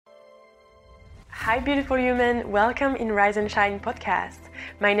Hi beautiful human, welcome in Rise and Shine podcast.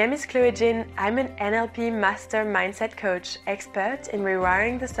 My name is Chloe Jin. I'm an NLP master mindset coach, expert in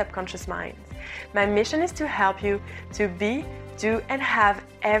rewiring the subconscious mind. My mission is to help you to be, do and have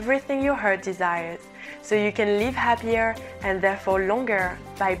everything your heart desires so you can live happier and therefore longer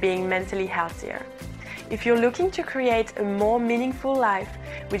by being mentally healthier. If you're looking to create a more meaningful life,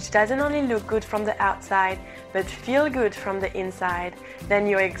 which doesn't only look good from the outside, but feel good from the inside, then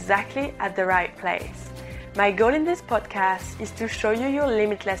you're exactly at the right place. My goal in this podcast is to show you your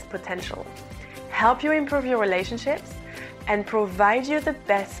limitless potential, help you improve your relationships, and provide you the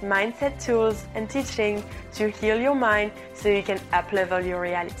best mindset tools and teaching to heal your mind so you can up-level your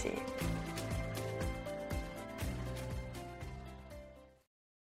reality.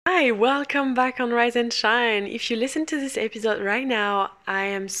 Hi, welcome back on Rise and Shine. If you listen to this episode right now, I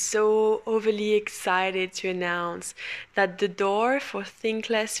am so overly excited to announce that the door for Think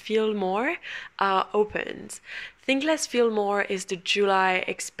Less, Feel More are opened. Think Less, Feel More is the July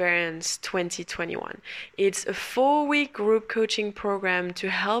Experience 2021. It's a 4-week group coaching program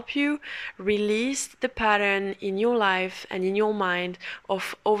to help you release the pattern in your life and in your mind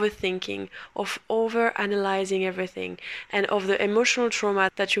of overthinking, of overanalyzing everything, and of the emotional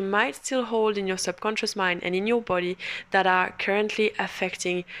trauma that you might still hold in your subconscious mind and in your body that are currently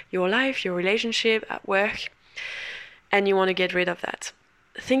affecting your life, your relationship, at work, and you want to get rid of that.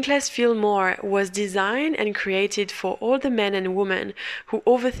 Think Less, Feel More was designed and created for all the men and women who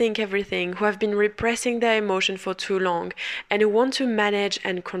overthink everything, who have been repressing their emotion for too long, and who want to manage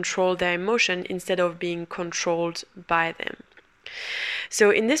and control their emotion instead of being controlled by them.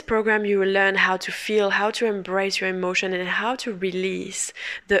 So in this program, you will learn how to feel, how to embrace your emotion, and how to release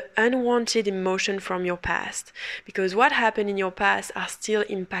the unwanted emotion from your past. Because what happened in your past are still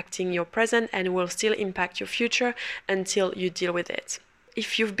impacting your present and will still impact your future until you deal with it.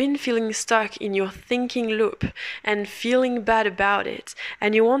 If you've been feeling stuck in your thinking loop and feeling bad about it,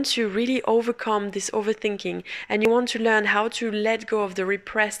 and you want to really overcome this overthinking, and you want to learn how to let go of the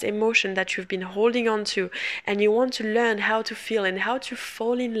repressed emotion that you've been holding on to, and you want to learn how to feel and how to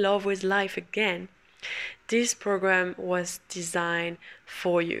fall in love with life again, this program was designed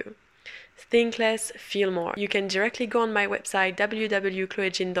for you. Think Less, Feel More. You can directly go on my website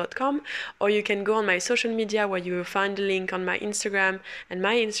www.chloejin.com, or you can go on my social media where you will find the link on my Instagram, and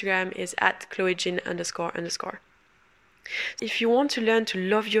my Instagram is @chloejin__. If you want to learn to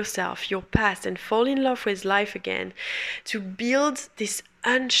love yourself, your past, and fall in love with life again, to build this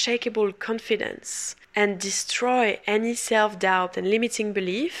unshakable confidence and destroy any self-doubt and limiting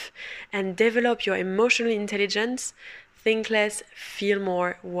belief and develop your emotional intelligence, Think Less, Feel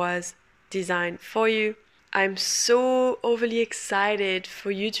More was designed for you. I'm so overly excited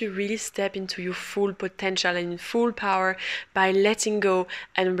for you to really step into your full potential and full power by letting go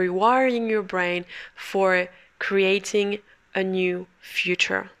and rewiring your brain for creating a new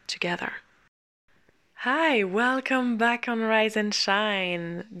future together. Hi, welcome back on Rise and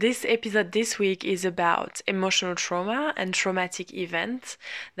Shine. This episode this week is about emotional trauma and traumatic events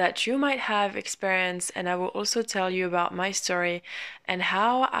that you might have experienced, and I will also tell you about my story and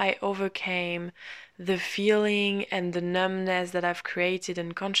how I overcame the feeling and the numbness that I've created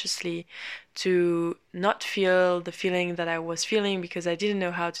unconsciously to not feel the feeling that I was feeling because I didn't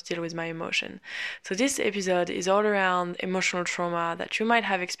know how to deal with my emotion. So this episode is all around emotional trauma that you might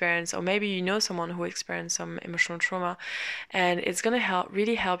have experienced, or maybe you know someone who experienced some emotional trauma, and it's going to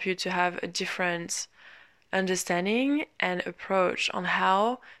really help you to have a different understanding and approach on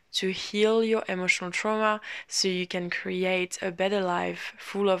how to heal your emotional trauma so you can create a better life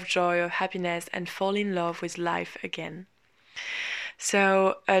full of joy, of happiness, and fall in love with life again.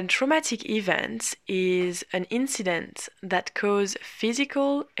 So a traumatic event is an incident that causes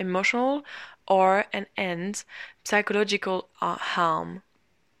physical, emotional, or psychological harm.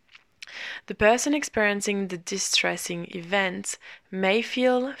 The person experiencing the distressing event may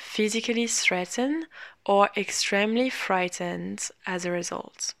feel physically threatened or extremely frightened as a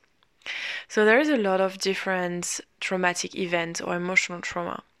result. So there is a lot of different traumatic events or emotional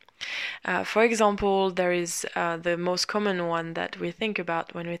trauma. For example, there is the most common one that we think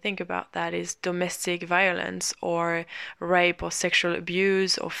about when we think about that is domestic violence or rape or sexual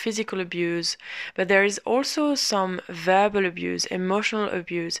abuse or physical abuse. But there is also some verbal abuse, emotional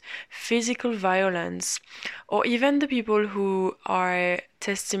abuse, physical violence, or even the people who are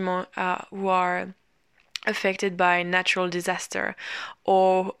affected by natural disaster,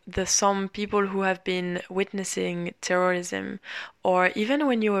 or some people who have been witnessing terrorism, or even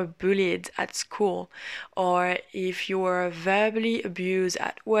when you were bullied at school, or if you were verbally abused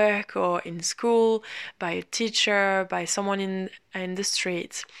at work or in school by a teacher, by someone in the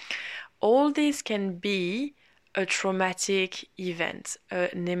streets, all this can be a traumatic event,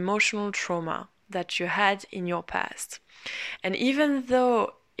 an emotional trauma that you had in your past. And even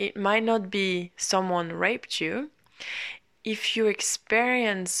though it might not be someone raped you, if you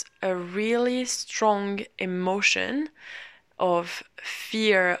experience a really strong emotion of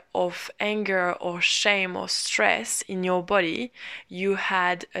fear, of anger, or shame, or stress in your body, you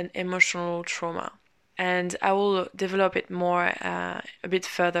had an emotional trauma. And I will develop it more a bit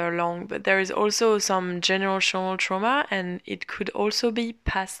further along, but there is also some generational trauma, and it could also be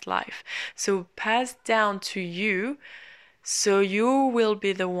past life. So passed down to you, so you will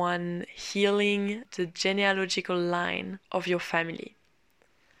be the one healing the genealogical line of your family.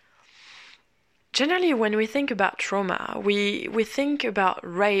 Generally, when we think about trauma, we think about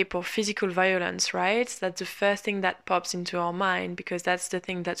rape or physical violence, right? That's the first thing that pops into our mind because that's the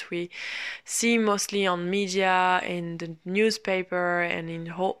thing that we see mostly on media, in the newspaper, and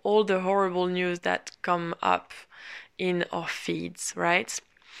in all the horrible news that come up in our feeds, right?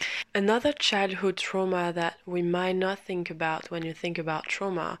 Another childhood trauma that we might not think about when you think about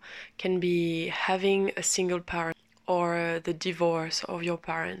trauma can be having a single parent or the divorce of your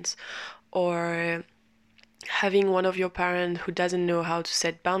parents, or having one of your parents who doesn't know how to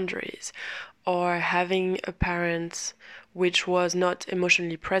set boundaries, or having a parent which was not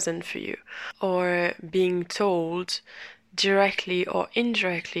emotionally present for you, or being told directly or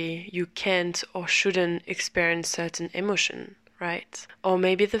indirectly you can't or shouldn't experience certain emotion, right? Or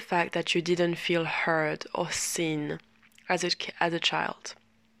maybe the fact that you didn't feel heard or seen as a child.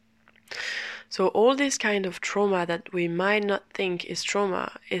 So all this kind of trauma that we might not think is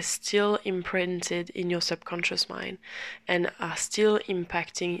trauma is still imprinted in your subconscious mind and are still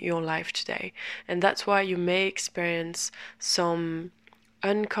impacting your life today. And that's why you may experience some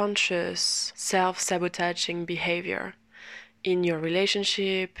unconscious self-sabotaging behavior in your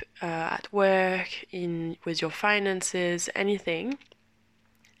relationship, at work, with your finances, anything.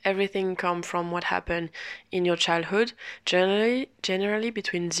 Everything comes from what happened in your childhood, generally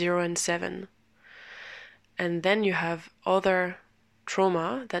between 0 and 7. And then you have other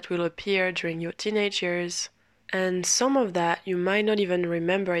trauma that will appear during your teenage years. And some of that, you might not even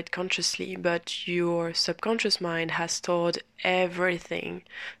remember it consciously, but your subconscious mind has stored everything.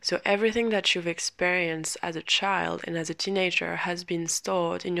 So everything that you've experienced as a child and as a teenager has been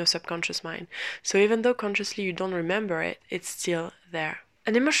stored in your subconscious mind. So even though consciously you don't remember it, it's still there.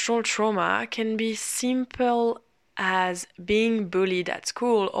 An emotional trauma can be simple as being bullied at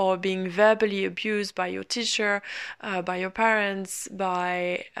school or being verbally abused by your teacher, by your parents,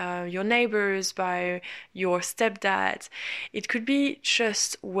 by your neighbors, by your stepdad. It could be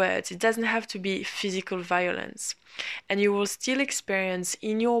just words. It doesn't have to be physical violence. And you will still experience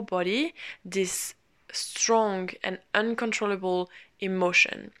in your body this strong and uncontrollable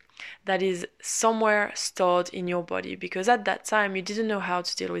emotion that is somewhere stored in your body, because at that time you didn't know how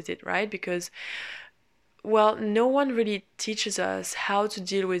to deal with it, right? Because no one really teaches us how to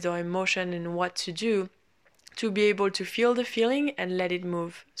deal with our emotion and what to do to be able to feel the feeling and let it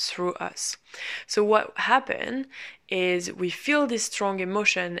move through us. So what happened is we feel this strong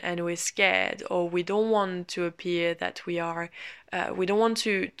emotion and we're scared, or we don't want to appear that we are, we don't want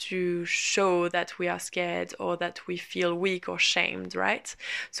to show that we are scared or that we feel weak or shamed, right?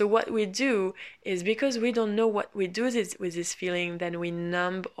 So what we do is, because we don't know what we do with this feeling, then we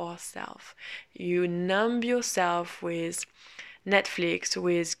numb ourselves. You numb yourself with Netflix,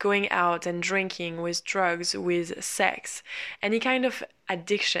 with going out and drinking, with drugs, with sex. Any kind of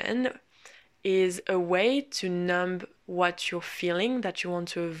addiction is a way to numb what you're feeling that you want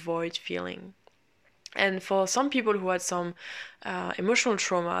to avoid feeling. And for some people who had some emotional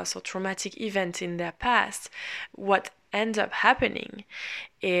traumas or traumatic events in their past, what ends up happening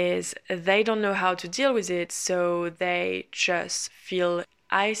is they don't know how to deal with it, so they just feel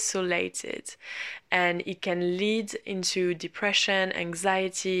isolated, and it can lead into depression,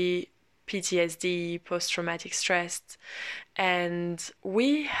 anxiety, PTSD, post-traumatic stress. And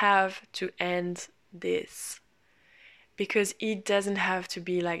we have to end this, because it doesn't have to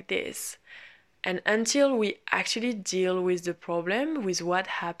be like this. And until we actually deal with the problem, with what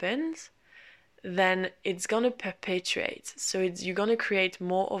happens, then it's going to perpetuate. So you're going to create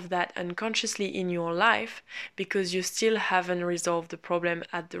more of that unconsciously in your life, because you still haven't resolved the problem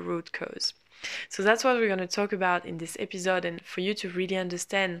at the root cause. So that's what we're going to talk about in this episode, and for you to really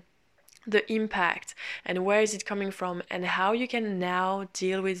understand the impact and where is it coming from and how you can now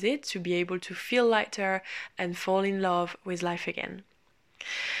deal with it to be able to feel lighter and fall in love with life again.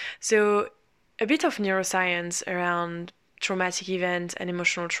 So a bit of neuroscience around traumatic event and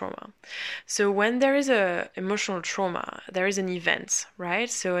emotional trauma. So when there is a emotional trauma, there is an event, right?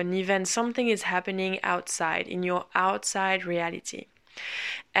 So an event, something is happening outside, in your outside reality.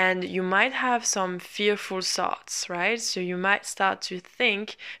 And you might have some fearful thoughts, right? So you might start to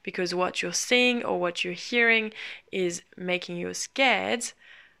think, because what you're seeing or what you're hearing is making you scared,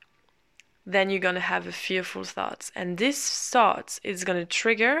 then you're going to have a fearful thought. And this thought is going to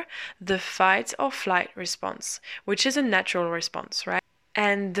trigger the fight or flight response, which is a natural response, right?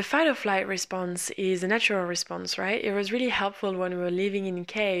 And the fight or flight response is a natural response, right? It was really helpful when we were living in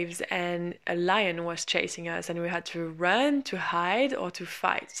caves and a lion was chasing us and we had to run, to hide, or to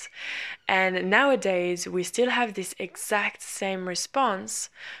fight. And nowadays, we still have this exact same response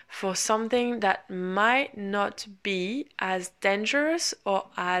for something that might not be as dangerous or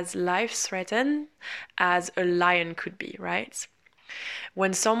as life-threatening as a lion could be, right?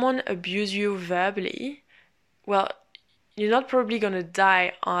 When someone abuses you verbally, well, you're not probably going to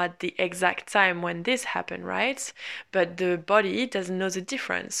die at the exact time when this happened, right? But the body doesn't know the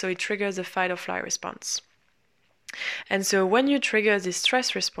difference, so it triggers a fight or flight response. And so when you trigger this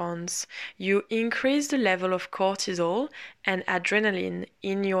stress response, you increase the level of cortisol and adrenaline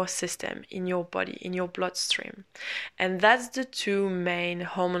in your system, in your body, in your bloodstream. And that's the two main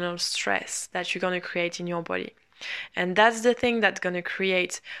hormonal stress that you're going to create in your body. And that's the thing that's going to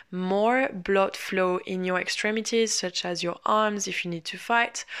create more blood flow in your extremities, such as your arms if you need to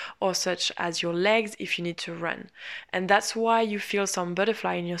fight, or such as your legs if you need to run. And that's why you feel some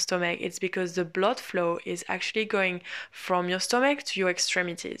butterfly in your stomach. It's because the blood flow is actually going from your stomach to your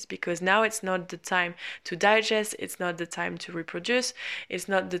extremities, because now it's not the time to digest, it's not the time to reproduce, it's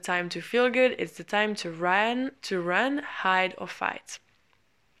not the time to feel good, it's the time to run, hide, or fight.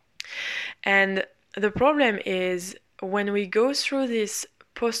 And the problem is when we go through this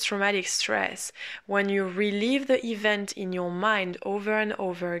post-traumatic stress, when you relive the event in your mind over and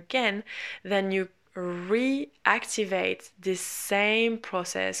over again, then you reactivate this same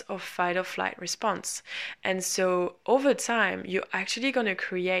process of fight or flight response. And so over time, you're actually going to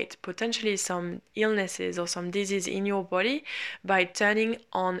create potentially some illnesses or some disease in your body by turning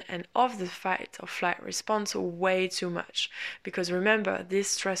on and off the fight or flight response way too much. Because remember,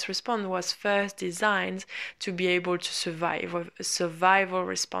 this stress response was first designed to be able to survive, with a survival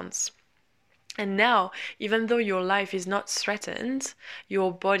response. And now, even though your life is not threatened,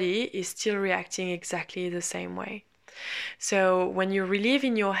 your body is still reacting exactly the same way. So when you relive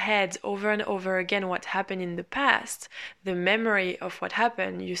in your head over and over again what happened in the past, the memory of what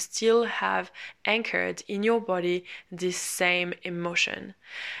happened, you still have anchored in your body this same emotion.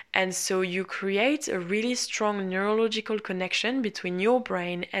 And so you create a really strong neurological connection between your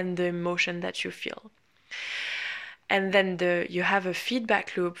brain and the emotion that you feel. And then you have a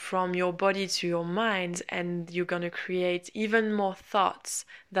feedback loop from your body to your mind, and you're going to create even more thoughts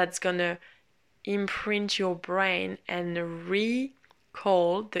that's going to imprint your brain and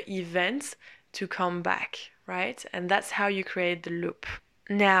recall the events to come back, right? And that's how you create the loop.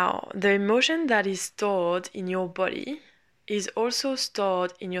 Now, the emotion that is stored in your body is also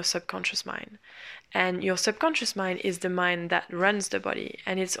stored in your subconscious mind. And your subconscious mind is the mind that runs the body.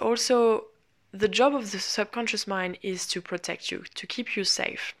 And it's also the job of the subconscious mind is to protect you, to keep you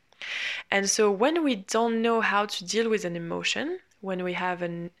safe. And so when we don't know how to deal with an emotion, when we have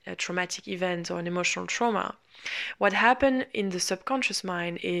a traumatic event or an emotional trauma, what happens in the subconscious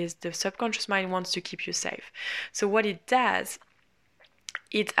mind is the subconscious mind wants to keep you safe. So what it does,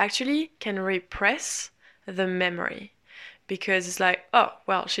 it actually can repress the memory. Because it's like, oh,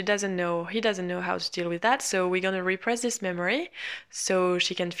 well, he doesn't know how to deal with that, so we're going to repress this memory so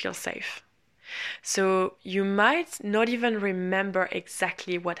she can feel safe. So you might not even remember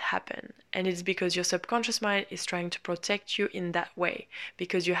exactly what happened, and it's because your subconscious mind is trying to protect you in that way,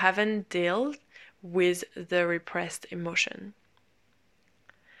 because you haven't dealt with the repressed emotion.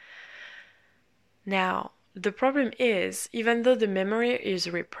 Now, the problem is, even though the memory is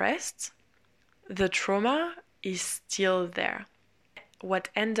repressed, the trauma is still there. What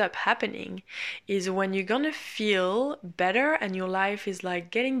ends up happening is when you're gonna feel better and your life is like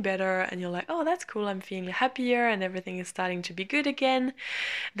getting better and you're like, oh, that's cool, I'm feeling happier and everything is starting to be good again,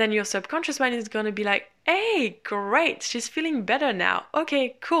 then your subconscious mind is gonna be like, hey, great, she's feeling better now.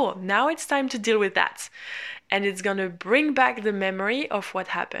 Okay, cool, now it's time to deal with that. And it's gonna bring back the memory of what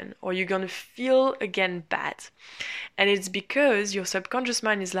happened, or you're gonna feel again bad. And it's because your subconscious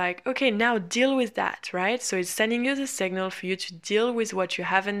mind is like, okay, now deal with that, right? So it's sending you the signal for you to deal with what you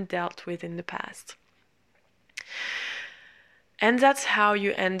haven't dealt with in the past. And that's how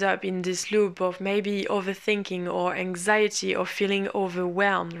you end up in this loop of maybe overthinking or anxiety or feeling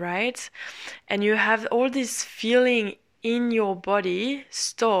overwhelmed, right? And you have all this feeling in your body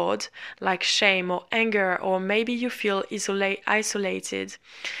stored, like shame or anger, or maybe you feel isolated,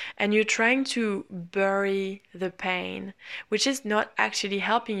 and you're trying to bury the pain, which is not actually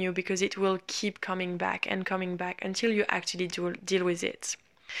helping you because it will keep coming back and coming back until you actually deal with it.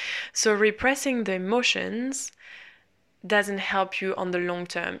 So repressing the emotions doesn't help you on the long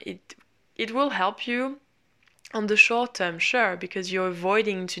term. It will help you on the short term, sure, because you're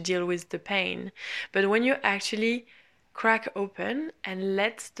avoiding to deal with the pain. But when you actually crack open and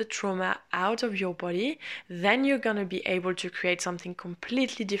let the trauma out of your body, then you're going to be able to create something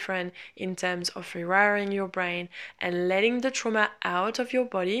completely different in terms of rewiring your brain and letting the trauma out of your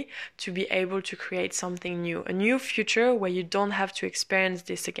body to be able to create something new, a new future where you don't have to experience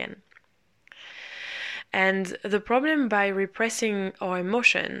this again. And the problem by repressing our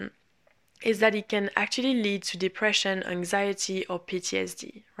emotion is that it can actually lead to depression, anxiety, or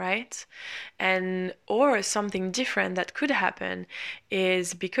PTSD, right? And or something different that could happen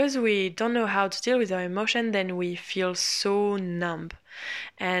is because we don't know how to deal with our emotion, then we feel so numb.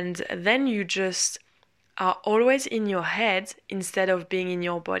 And then you just are always in your head instead of being in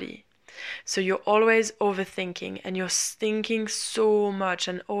your body. So you're always overthinking and you're thinking so much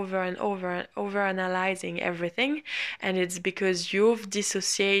and over analyzing everything, and it's because you've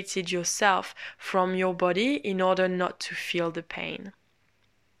dissociated yourself from your body in order not to feel the pain.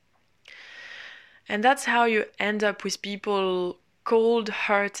 And that's how you end up with people,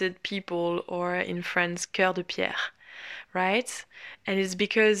 cold-hearted people, or in France, cœur de pierre, right? And it's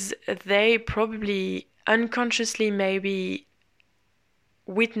because they probably unconsciously maybe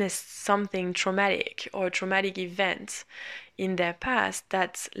witnessed something traumatic or a traumatic event in their past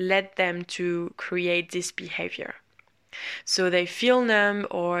that led them to create this behavior. So they feel numb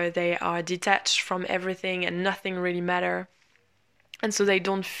or they are detached from everything and nothing really matters. And so they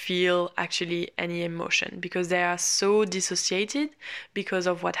don't feel actually any emotion because they are so dissociated because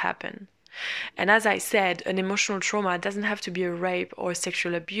of what happened. And as I said, an emotional trauma doesn't have to be a rape or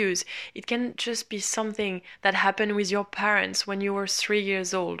sexual abuse. It can just be something that happened with your parents when you were 3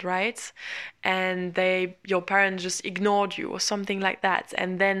 years old, right? And your parents just ignored you or something like that.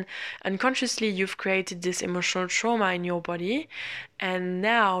 And then unconsciously you've created this emotional trauma in your body. And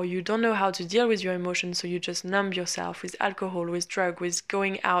now you don't know how to deal with your emotions, so you just numb yourself with alcohol, with drug, with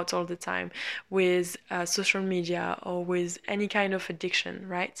going out all the time, with social media, or with any kind of addiction,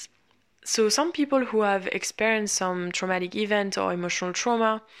 right? So some people who have experienced some traumatic event or emotional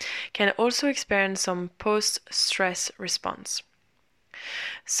trauma can also experience some post-stress response,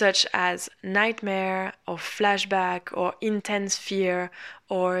 such as nightmare or flashback or intense fear,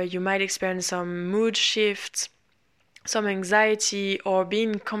 or you might experience some mood shifts, some anxiety, or be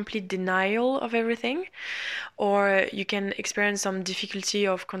in complete denial of everything, or you can experience some difficulty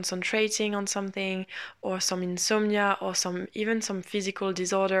of concentrating on something, or some insomnia, or even some physical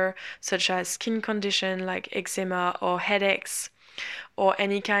disorder such as skin condition like eczema or headaches, or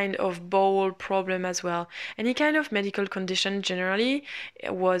any kind of bowel problem as well. Any kind of medical condition generally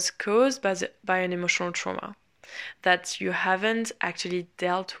was caused by an emotional trauma that you haven't actually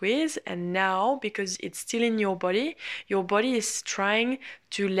dealt with, and now because it's still in your body is trying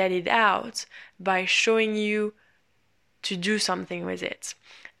to let it out by showing you to do something with it.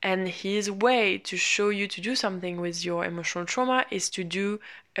 And his way to show you to do something with your emotional trauma is to do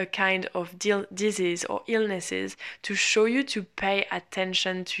a kind of disease or illnesses to show you to pay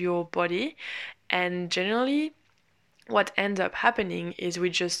attention to your body. And generally what ends up happening is we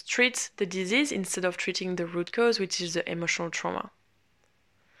just treat the disease instead of treating the root cause, which is the emotional trauma.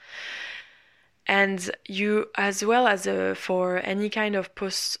 And you, as well as for any kind of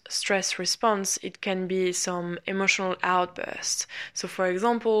post-stress response, it can be some emotional outbursts. So for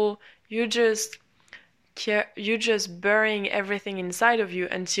example, you're just burying everything inside of you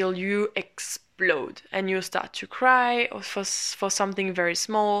until you explode and you start to cry or for something very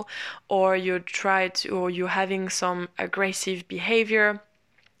small, or you're having some aggressive behavior,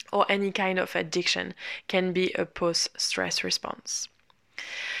 or any kind of addiction can be a post-stress response.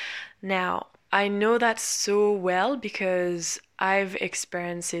 Now, I know that so well because I've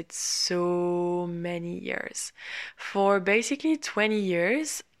experienced it so many years. For basically 20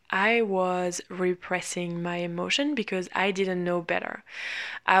 years, I was repressing my emotion because I didn't know better.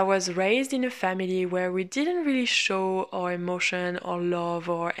 I was raised in a family where we didn't really show our emotion or love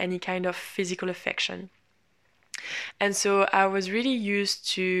or any kind of physical affection. And so I was really used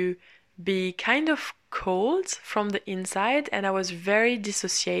to be kind of cold from the inside, and I was very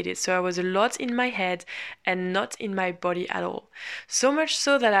dissociated. So I was a lot in my head and not in my body at all. So much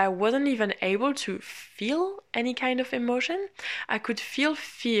so that I wasn't even able to feel any kind of emotion. I could feel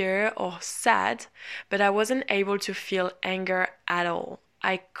fear or sad, but I wasn't able to feel anger at all.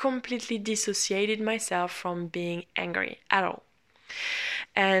 I completely dissociated myself from being angry at all.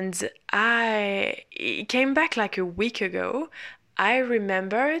 And it came back like a week ago. I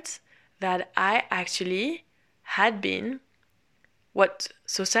remembered that I actually had been what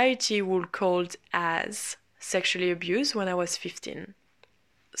society would call as sexually abused when I was 15.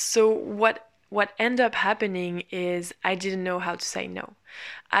 So what ended up happening is I didn't know how to say no.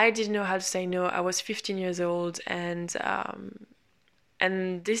 I didn't know how to say no. I was 15 years old, and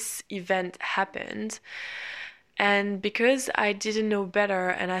this event happened. And because I didn't know better,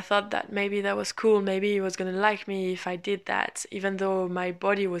 and I thought that maybe that was cool, maybe he was gonna like me if I did that, even though my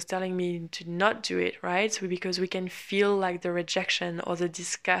body was telling me to not do it, right? So because we can feel like the rejection or the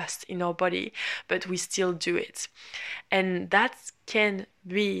disgust in our body, but we still do it. And that can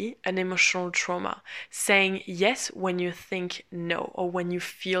be an emotional trauma, saying yes when you think no, or when you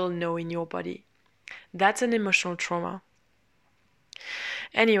feel no in your body. That's an emotional trauma.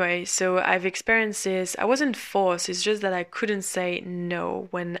 Anyway, so I've experienced this. I wasn't forced, it's just that I couldn't say no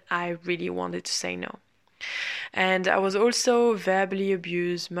when I really wanted to say no. And I was also verbally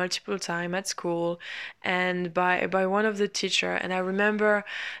abused multiple times at school and by one of the teacher. And I remember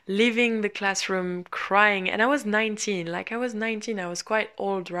leaving the classroom crying, and I was 19. I was quite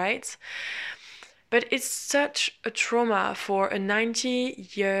old, right? But it's such a trauma for a 90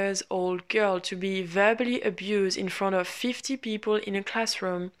 years old girl to be verbally abused in front of 50 people in a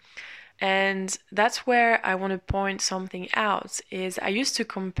classroom. And that's where I want to point something out is I used to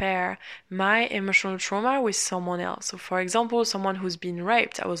compare my emotional trauma with someone else. So for example, someone who's been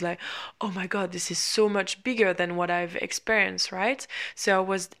raped, I was like, oh my God, this is so much bigger than what I've experienced, right? So I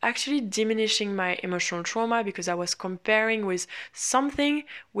was actually diminishing my emotional trauma because I was comparing with something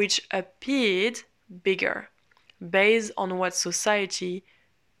which appeared bigger based on what society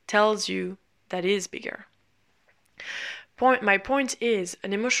tells you that is bigger. My point is,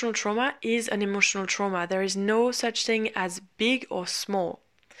 an emotional trauma is an emotional trauma. There is no such thing as big or small.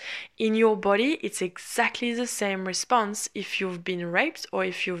 In your body, it's exactly the same response if you've been raped or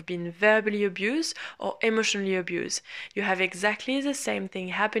if you've been verbally abused or emotionally abused. You have exactly the same thing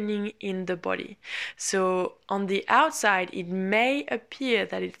happening in the body. So on the outside, it may appear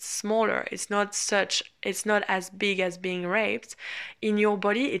that it's smaller. It's not as big as being raped. In your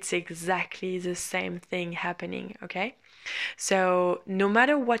body, it's exactly the same thing happening, okay? So no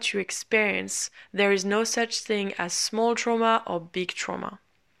matter what you experience, there is no such thing as small trauma or big trauma.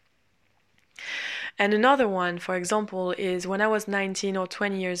 And another one, for example, is when I was 19 or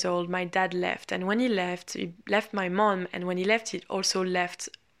 20 years old, my dad left. And when he left my mom. And when he left, he also left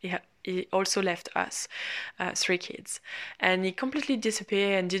us, 3 kids. And he completely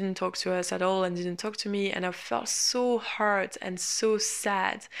disappeared and didn't talk to us at all and didn't talk to me. And I felt so hurt and so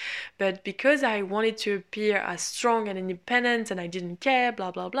sad. But because I wanted to appear as strong and independent and I didn't care,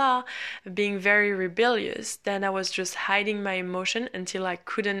 blah, blah, blah, being very rebellious, then I was just hiding my emotion until I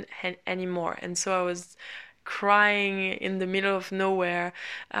couldn't anymore. And so I was crying in the middle of nowhere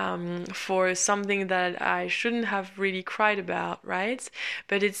for something that I shouldn't have really cried about, right?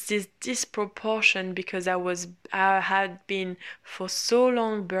 But it's this disproportion because I had been for so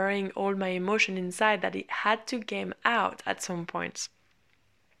long burying all my emotion inside that it had to come out at some point.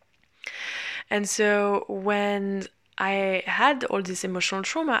 And so when I had all this emotional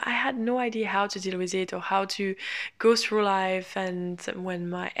trauma, I had no idea how to deal with it or how to go through life. And when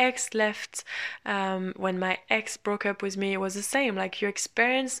my ex left, when my ex broke up with me, it was the same. Like you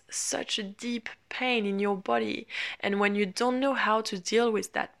experience such a deep pain in your body. And when you don't know how to deal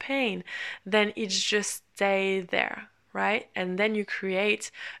with that pain, then it just stays there, right? And then you create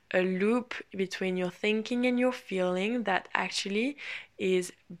a loop between your thinking and your feeling that actually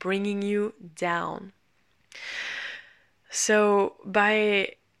is bringing you down. So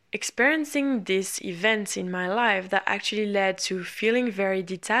by experiencing these events in my life, that actually led to feeling very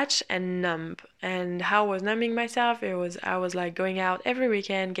detached and numb. And how I was numbing myself, I was like going out every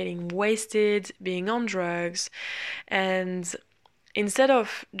weekend, getting wasted, being on drugs, and instead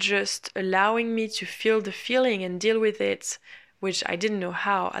of just allowing me to feel the feeling and deal with it, which I didn't know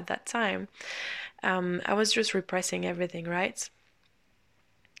how at that time, I was just repressing everything, right?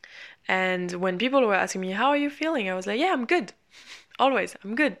 And when people were asking me, how are you feeling? I was like, yeah, I'm good. Always,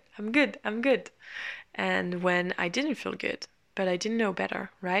 I'm good. And when I didn't feel good, but I didn't know better,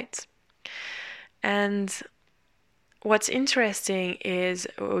 right? And what's interesting is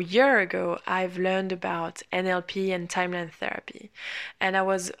a year ago, I've learned about NLP and timeline therapy. And I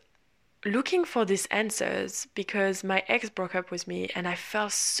was looking for these answers because my ex broke up with me and I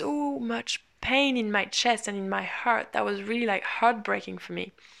felt so much pain in my chest and in my heart. That was really like heartbreaking for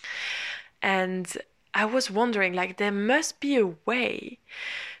me. And I was wondering, like, there must be a way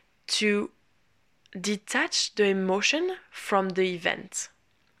to detach the emotion from the event.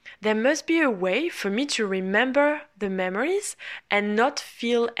 There must be a way for me to remember the memories and not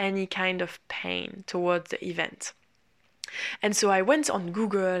feel any kind of pain towards the event. And so I went on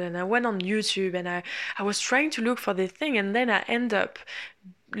Google and I went on YouTube and I was trying to look for this thing, and then I end up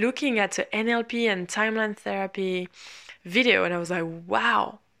looking at the NLP and timeline therapy video, and I was like,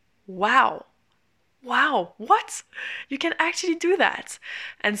 wow, what? You can actually do that.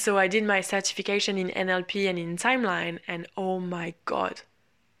 And so I did my certification in NLP and in timeline, and oh my God.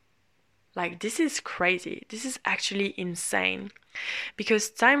 Like, this is crazy. This is actually insane.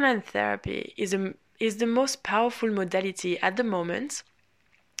 Because timeline therapy is the most powerful modality at the moment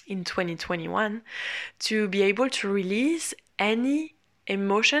in 2021 to be able to release any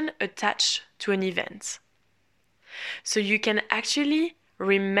emotion attached to an event. So you can actually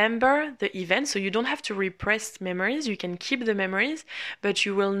remember the event, so you don't have to repress memories, you can keep the memories, but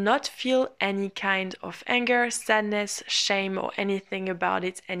you will not feel any kind of anger, sadness, shame, or anything about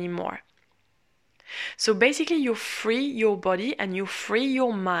it anymore. So basically you free your body and you free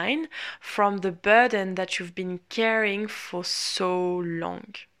your mind from the burden that you've been carrying for so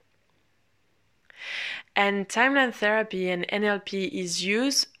long. And timeline therapy and NLP is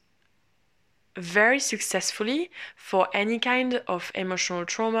used very successfully for any kind of emotional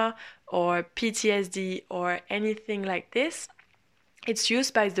trauma or PTSD or anything like this. It's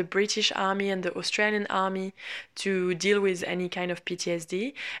used by the British Army and the Australian Army to deal with any kind of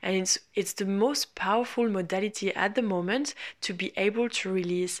PTSD, and it's the most powerful modality at the moment to be able to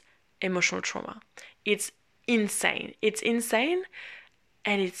release emotional trauma. It's insane. It's insane,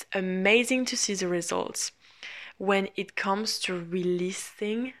 and it's amazing to see the results when it comes to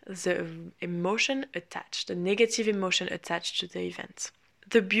releasing the emotion attached, the negative emotion attached to the event.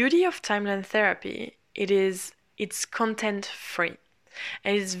 The beauty of timeline therapy, it's content free.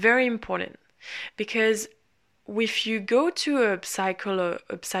 And it's very important because if you go to a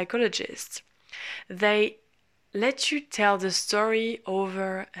psychologist, they let you tell the story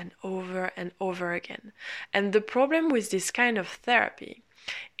over and over and over again. And the problem with this kind of therapy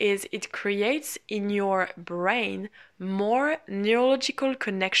is it creates in your brain more neurological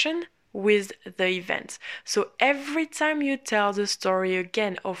connection with the event. So every time you tell the story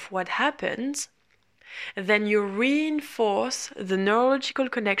again of what happened, then you reinforce the neurological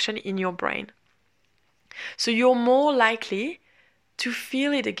connection in your brain. So you're more likely to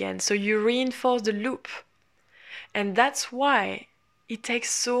feel it again. So you reinforce the loop. And that's why it takes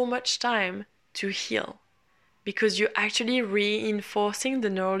so much time to heal, because you're actually reinforcing the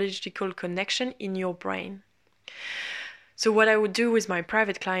neurological connection in your brain. So what I would do with my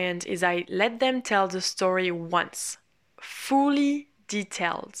private client is I let them tell the story once, fully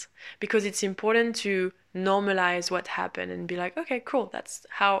detailed, because it's important to normalize what happened and be like, okay, cool, that's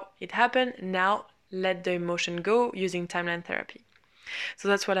how it happened. Now let the emotion go using timeline therapy. So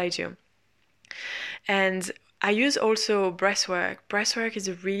that's what I do. And I use also breathwork. Breathwork is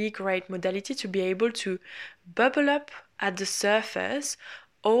a really great modality to be able to bubble up at the surface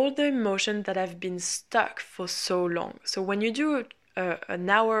all the emotions that have been stuck for so long. So when you do an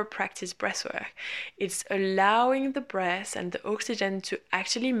hour practice breathwork, it's allowing the breath and the oxygen to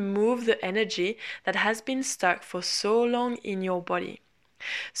actually move the energy that has been stuck for so long in your body.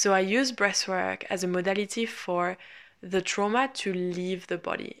 So I use breathwork as a modality for the trauma to leave the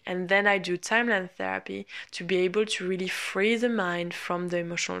body, and then I do timeline therapy to be able to really free the mind from the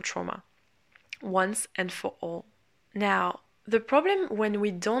emotional trauma once and for all. Now, the problem when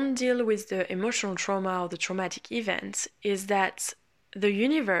we don't deal with the emotional trauma or the traumatic events is that the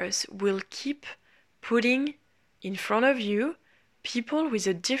universe will keep putting in front of you people with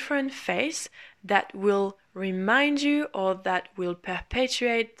a different face that will remind you or that will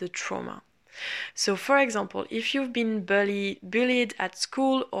perpetuate the trauma. So for example, if you've been bullied at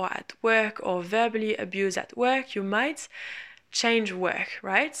school or at work or verbally abused at work, you might change work,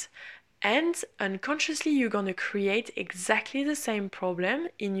 right? And unconsciously, you're going to create exactly the same problem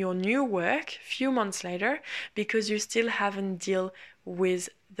in your new work a few months later because you still haven't dealt with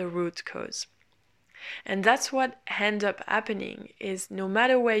the root cause. And that's what ends up happening is no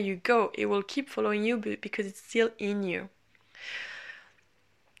matter where you go, it will keep following you because it's still in you.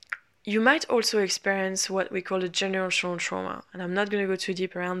 You might also experience what we call a generational trauma. And I'm not going to go too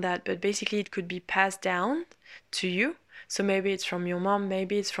deep around that, but basically it could be passed down to you. So maybe it's from your mom,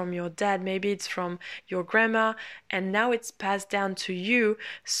 maybe it's from your dad, maybe it's from your grandma, and now it's passed down to you,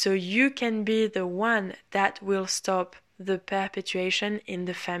 so you can be the one that will stop the perpetuation in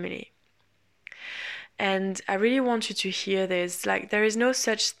the family. And I really want you to hear this. Like, there is no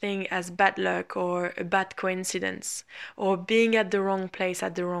such thing as bad luck or a bad coincidence or being at the wrong place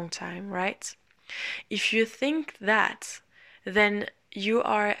at the wrong time, right? If you think that, then you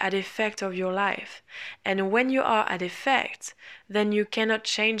are at effect of your life. And when you are at effect, then you cannot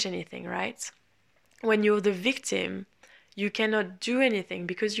change anything, right? When you're the victim, you cannot do anything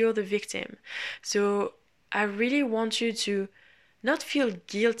because you're the victim. So I really want you to not feel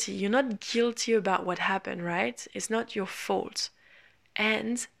guilty. You're not guilty about what happened, right? It's not your fault.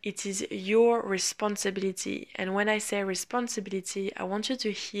 And it is your responsibility. And when I say responsibility, I want you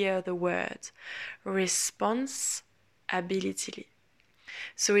to hear the word responsibility.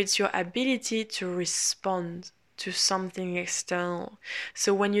 So it's your ability to respond to something external.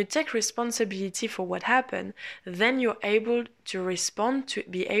 So when you take responsibility for what happened, then you're able to respond, to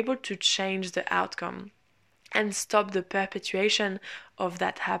be able to change the outcome and stop the perpetuation of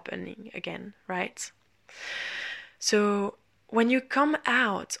that happening again, right? So when you come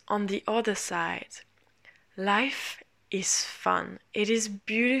out on the other side, life is fun. It is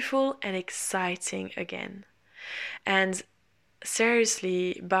beautiful and exciting again. And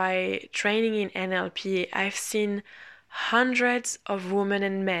seriously, by training in NLP, I've seen hundreds of women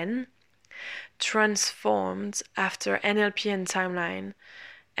and men transformed after NLP and timeline.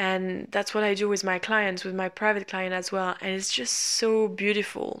 And that's what I do with my clients, with my private client as well. And it's just so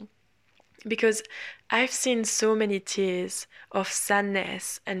beautiful because I've seen so many tears of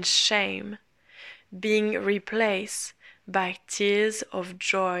sadness and shame being replaced by tears of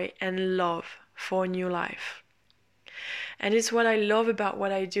joy and love for a new life. And it's what I love about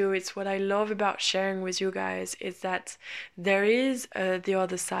what I do. It's what I love about sharing with you guys, is that there is the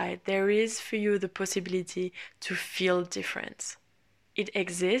other side. There is for you the possibility to feel different. It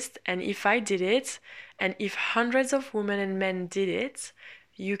exists, and if I did it, and if hundreds of women and men did it,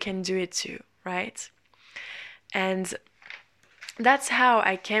 you can do it too, right? And that's how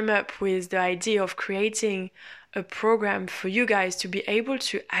I came up with the idea of creating a program for you guys to be able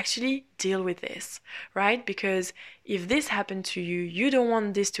to actually deal with this, right? Because if this happened to you, you don't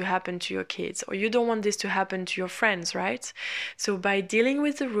want this to happen to your kids, or you don't want this to happen to your friends, right? So by dealing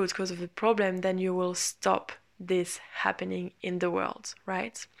with the root cause of the problem, then you will stop this happening in the world,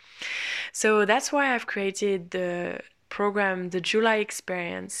 right? So that's why I've created the program, the July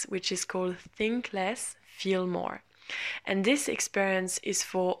experience, which is called Think Less, Feel More. And this experience is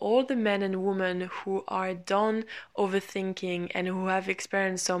for all the men and women who are done overthinking and who have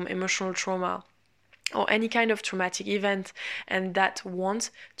experienced some emotional trauma or any kind of traumatic event, and that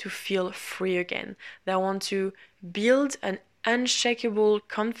want to feel free again. They want to build an unshakable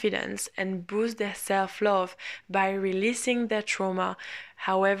confidence and boost their self-love by releasing their trauma,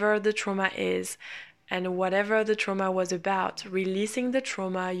 however the trauma is, and whatever the trauma was about, releasing the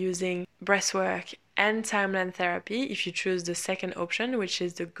trauma using breathwork and timeline therapy, if you choose the second option, which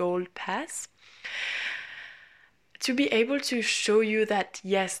is the gold pass, to be able to show you that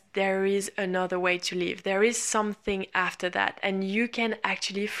yes, there is another way to live. There is something after that, and you can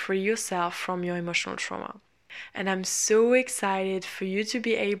actually free yourself from your emotional trauma. And I'm so excited for you to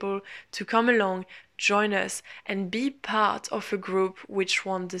be able to come along, join us, and be part of a group which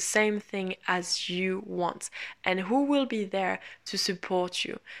wants the same thing as you want, and who will be there to support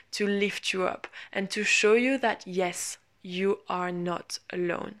you, to lift you up, and to show you that yes, you are not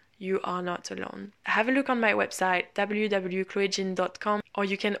alone. You are not alone. Have a look on my website, www.chloejean.com, or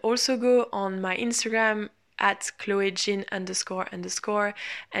you can also go on my Instagram at chloejean__,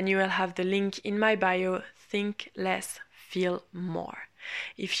 and you will have the link in my bio, Think Less, Feel More.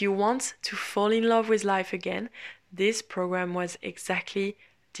 If you want to fall in love with life again, this program was exactly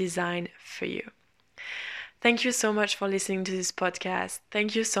designed for you. Thank you so much for listening to this podcast.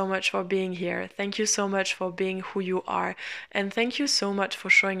 Thank you so much for being here. Thank you so much for being who you are. And thank you so much for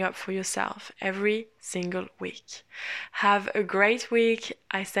showing up for yourself every single week. Have a great week.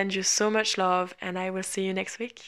 I send you so much love, and I will see you next week.